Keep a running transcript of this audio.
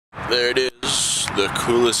There it is, the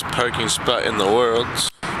coolest parking spot in the world.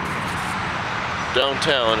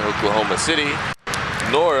 Downtown Oklahoma City.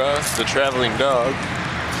 Nora, the traveling dog.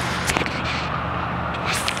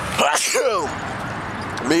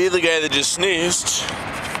 Me, the guy that just sneezed.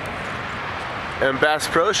 And Bass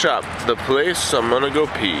Pro Shop, the place I'm gonna go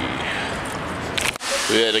pee.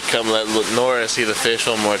 We had to come let Nora see the fish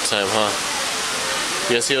one more time, huh?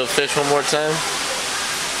 You guys see the fish one more time?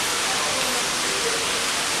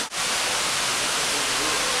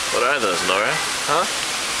 What are those, Nora? Huh?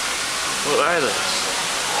 What are those?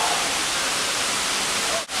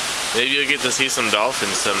 Maybe you'll get to see some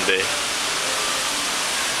dolphins someday.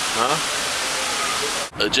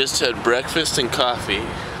 Huh? I just had breakfast and coffee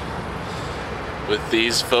with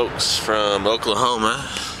these folks from Oklahoma.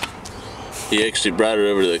 He actually brought it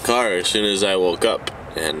over to the car as soon as I woke up,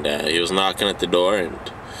 and he was knocking at the door, and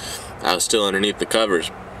I was still underneath the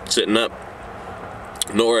covers, sitting up.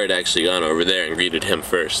 Nora had actually gone over there and greeted him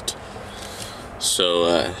first.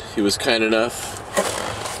 So he was kind enough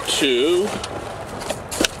to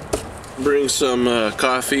bring some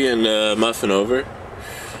coffee and a muffin over,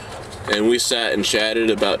 and we sat and chatted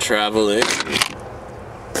about traveling.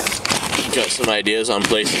 Got some ideas on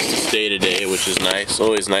places to stay today, which is nice.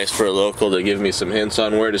 Always nice for a local to give me some hints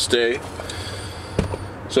on where to stay.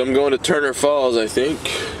 So I'm going to Turner Falls, I think.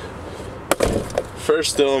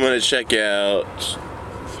 First though, I'm going to check out,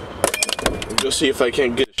 go see if I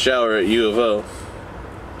can't get a shower at U of O.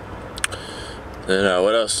 And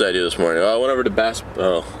what else did I do this morning? Oh, I went over to Bass,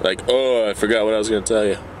 I forgot what I was going to tell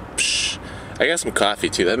you. Psh, I got some coffee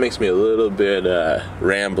too. That makes me a little bit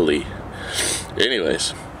rambly.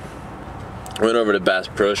 Anyways. Went over to Bass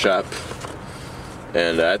Pro Shop,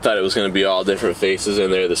 and I thought it was going to be all different faces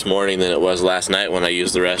in there this morning than it was last night when I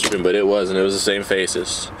used the restroom, but it wasn't. It was the same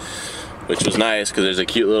faces, which was nice because there's a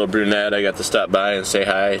cute little brunette I got to stop by and say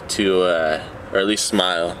hi to, or at least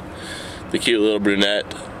smile. The cute little brunette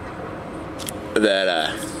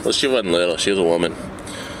that, well, she wasn't little, she was a woman,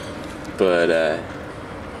 but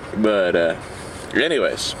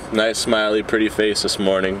anyways, nice smiley pretty face this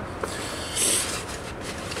morning.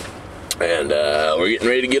 And we're getting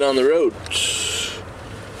ready to get on the road.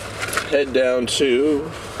 Head down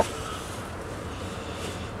to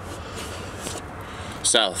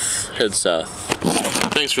south. Head south.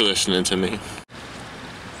 Thanks for listening to me.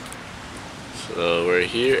 So we're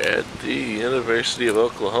here at the University of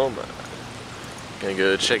Oklahoma. Gonna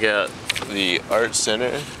go check out the art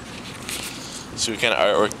center. See what kind of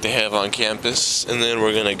artwork they have on campus. And then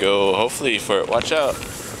we're gonna go, hopefully, watch out,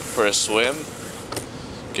 for a swim.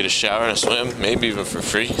 Get a shower and a swim, maybe even for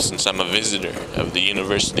free, since I'm a visitor of the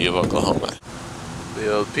University of Oklahoma. The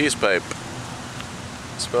old peace pipe.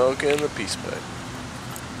 Smoking the peace pipe.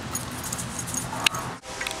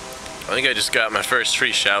 I think I just got my first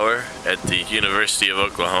free shower at the University of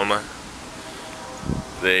Oklahoma.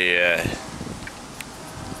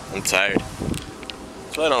 I'm tired.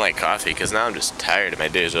 That's why I don't like coffee, because now I'm just tired and my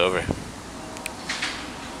day's over.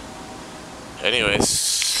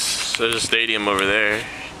 Anyways, there's a stadium over there.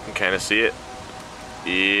 You can kind of see it.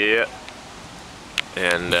 Yep.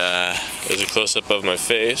 And there's a close-up of my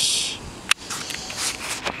face.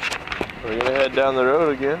 We're gonna head down the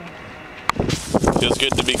road again. Feels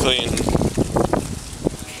good to be clean.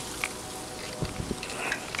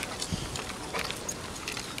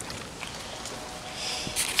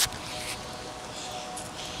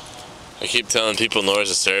 I keep telling people Nora's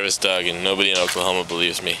a service dog and nobody in Oklahoma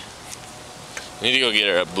believes me. I need to go get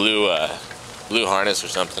her a blue harness or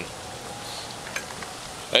something.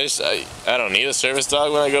 I don't need a service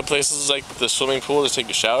dog when I go places like the swimming pool to take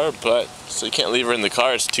a shower, but so you can't leave her in the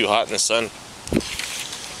car, it's too hot in the sun.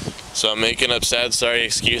 So I'm making up sad sorry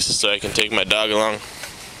excuses so I can take my dog along.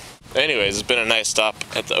 Anyways, it's been a nice stop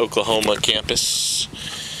at the Oklahoma campus.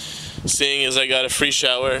 Seeing as I got a free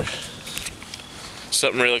shower,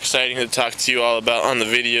 something real exciting to talk to you all about on the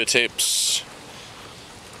videotapes.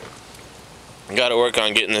 Got to work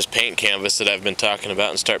on getting this paint canvas that I've been talking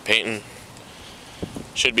about and start painting.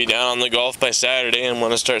 Should be down on the Gulf by Saturday and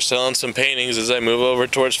want to start selling some paintings as I move over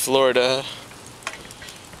towards Florida.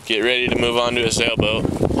 Get ready to move on to a sailboat.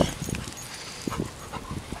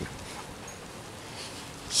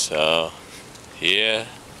 So, yeah.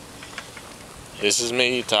 This is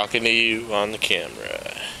me talking to you on the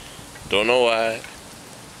camera. Don't know why.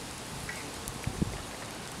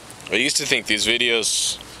 I used to think these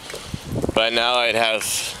videos, by now I'd have,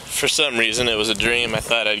 for some reason it was a dream, I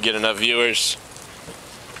thought I'd get enough viewers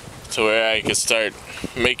to where I could start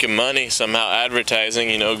making money somehow advertising,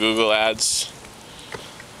 you know, Google ads.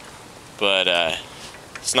 But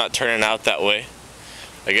it's not turning out that way.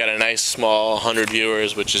 I got a nice small 100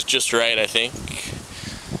 viewers, which is just right, I think.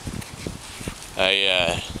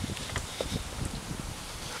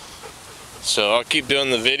 So I'll keep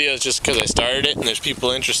doing the videos just because I started it and there's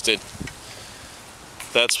people interested.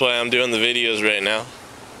 That's why I'm doing the videos right now.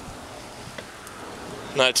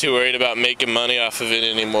 Not too worried about making money off of it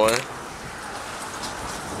anymore.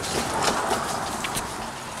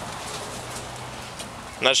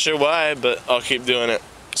 Not sure why, but I'll keep doing it.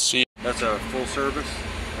 See. That's a full service.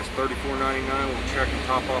 That's $34.99. We'll check and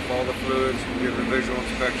top off all the fluids. We'll give a visual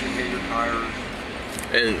inspection, get your tires.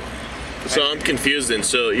 And so I'm confused then.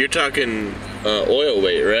 So you're talking oil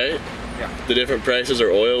weight, right? Yeah. The different prices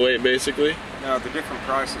are oil weight, basically? No, the different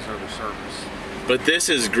prices are the service. But this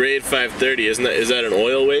is grade 530, isn't that? Is that an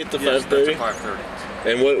oil weight, the yes, 530? That's a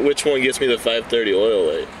 530. And which one gets me the 530 oil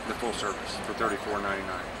weight? The full service for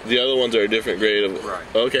 $34.99. The other ones are a different grade of. Right.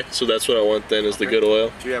 Okay, so that's what I want then, is the good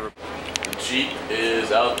oil. Do you have a Jeep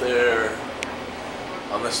is out there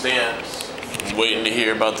on the stands. I'm waiting to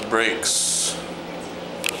hear about the brakes.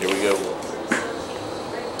 Here we go.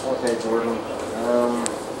 Okay, Jordan.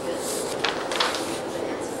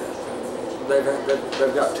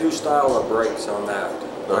 They've got two style of brakes on that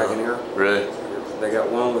Wagoneer. Really? They got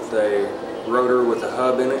one with a rotor with a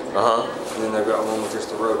hub in it. And then they've got one with just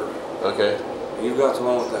the rotor. Okay. You've got the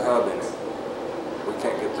one with the hub in it. We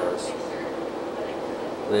can't get those.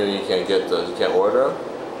 Maybe you can't get those. You can't order them?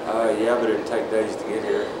 Yeah, but it'd take days to get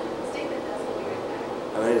here.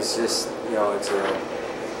 I mean, it's just, you know, it's a...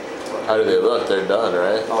 How do they look? They're done,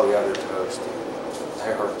 right? Oh yeah, they're toast.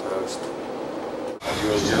 They are toast.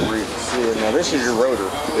 Now this is your rotor.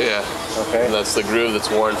 Yeah. Okay. And that's the groove that's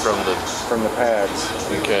worn from the pads.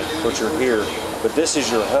 Okay. Which are here. But this is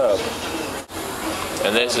your hub.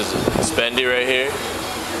 And this is spendy right here?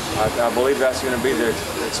 I believe that's going to be the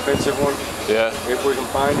expensive one. Yeah. If we can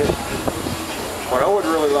find it. What I would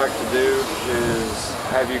really like to do is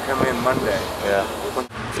have you come in Monday. Yeah.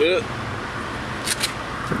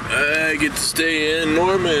 I get to stay in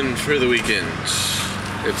Norman for the weekend.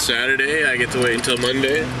 It's Saturday, I get to wait until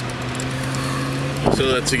Monday. So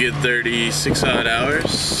let's get 36 odd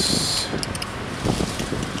hours.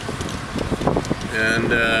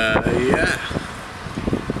 And yeah.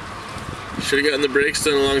 Should have gotten the brakes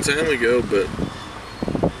done a long time ago, but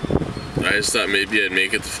I just thought maybe I'd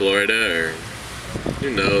make it to Florida, or who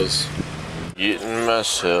knows. Getting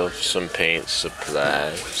myself some paint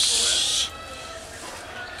supplies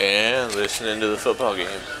and listening to the football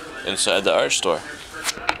game inside the art store.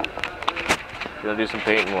 Gonna do some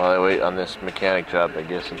painting while I wait on this mechanic job, I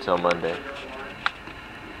guess, until Monday.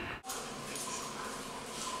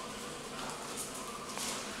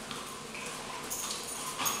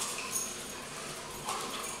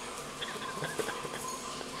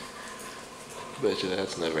 Bet you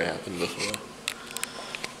that's never happened before.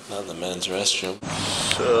 Not in the men's restroom.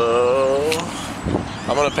 So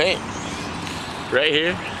I'm gonna paint right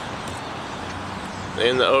here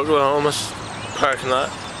in the Oklahoma parking lot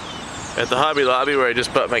at the Hobby Lobby where I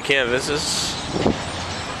just bought my canvases.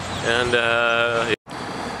 And the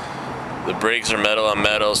brakes are metal on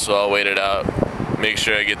metal, so I'll wait it out. Make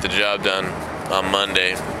sure I get the job done on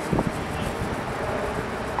Monday.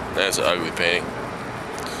 That's ugly painting.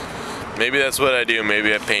 Maybe that's what I do.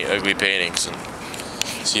 Maybe I paint ugly paintings and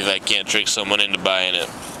see if I can't trick someone into buying it.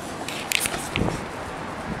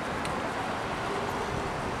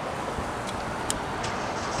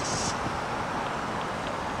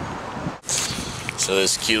 So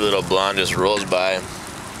this cute little blonde just rolls by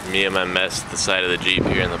me and my mess at the side of the Jeep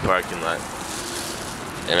here in the parking lot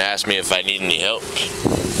and asked me if I need any help.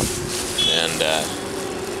 And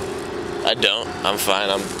I don't. I'm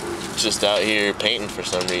fine. I'm just out here painting for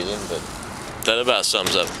some reason, but that about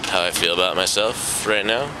sums up how I feel about myself right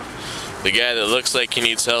now. The guy that looks like he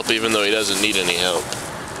needs help even though he doesn't need any help.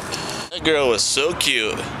 That girl was so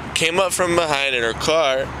cute. Came up from behind in her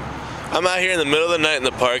car. I'm out here in the middle of the night in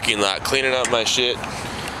the parking lot cleaning up my shit,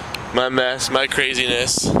 my mess, my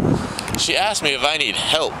craziness. She asked me if I need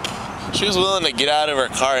help. She was willing to get out of her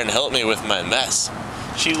car and help me with my mess.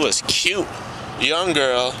 She was cute, young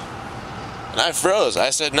girl. And I froze. I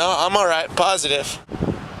said, no, I'm alright, positive.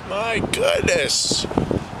 My goodness.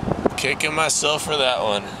 Kicking myself for that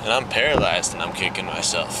one. And I'm paralyzed and I'm kicking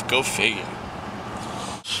myself. Go figure.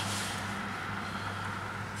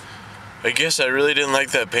 I guess I really didn't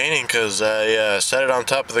like that painting because I set it on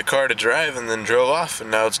top of the car to drive and then drove off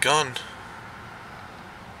and now it's gone.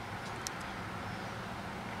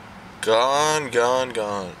 Gone, gone,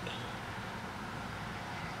 gone.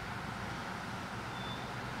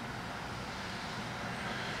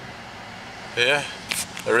 Yeah,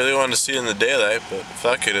 I really wanted to see it in the daylight, but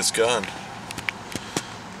fuck it, it's gone.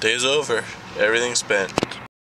 Day's over. Everything's spent.